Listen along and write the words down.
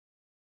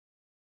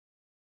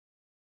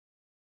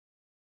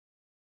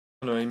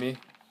Noemi.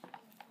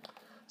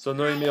 So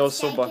Noemi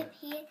also bought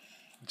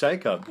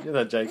Jacob. You're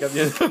not Jacob,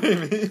 you're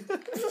Noemi.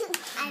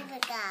 I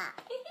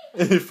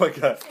forgot. You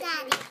forgot.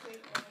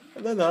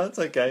 Daddy. No, it's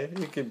okay.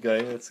 You keep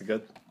going. It's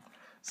good.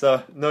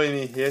 So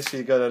Noemi here,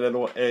 she got a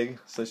little egg.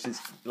 So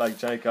she's like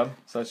Jacob.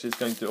 So she's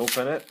going to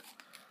open it.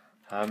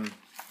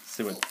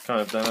 See what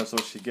kind of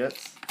dinosaur she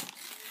gets.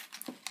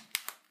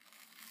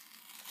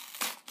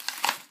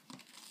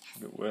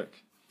 Good work.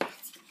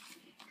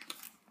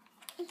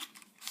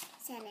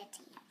 Sanity.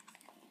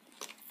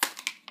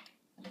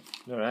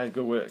 Alright,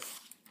 good work.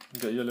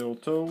 You got your little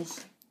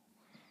tools.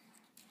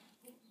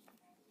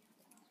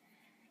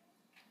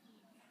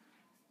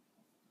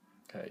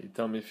 Okay, you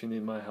tell me if you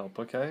need my help,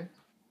 okay?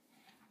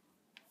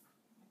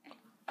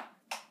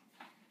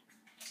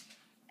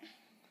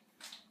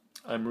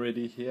 I'm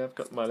ready here. I've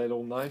got my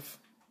little knife.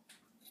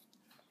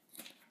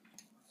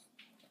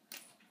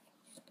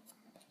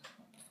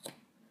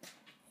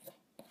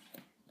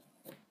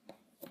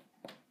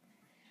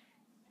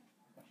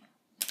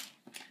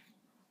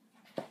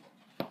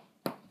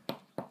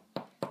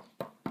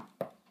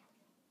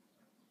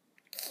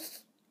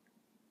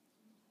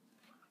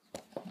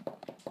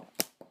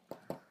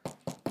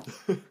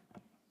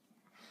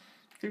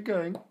 Keep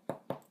going.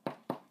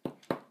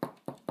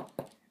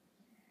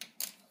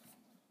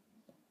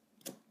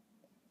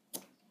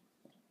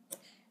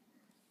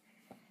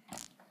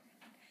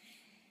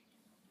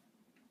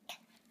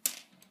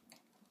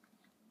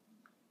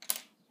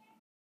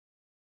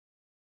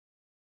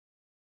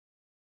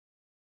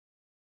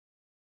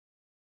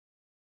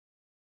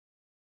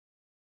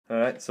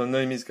 Alright, so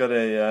Noemi's got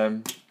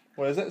a,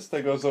 what is it?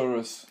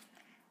 Stegosaurus.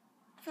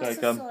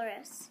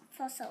 Fossilsaurus.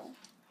 Fossil.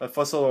 A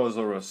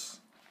fossilosaurus.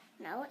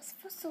 No, it's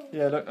fossil.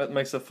 Yeah, look, that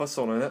makes a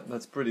fossil in it.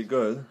 That's pretty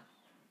good.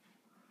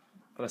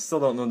 But I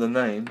still don't know the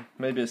name.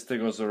 Maybe it's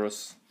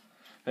Stegosaurus.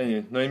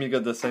 Anyway, Noemi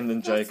got the same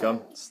than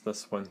Jacob. It's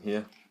this one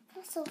here.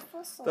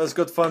 Fossil. That's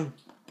good fun.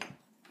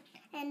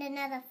 And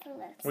another fruit.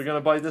 We're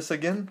gonna buy this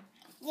again?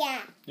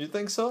 Yeah, You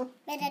think so?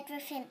 but a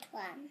different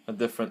one. A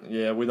different,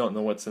 yeah, we don't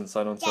know what's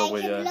inside until Jacob,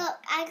 we, look,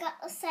 I got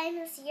the same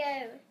as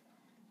you.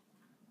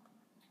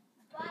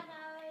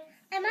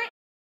 I might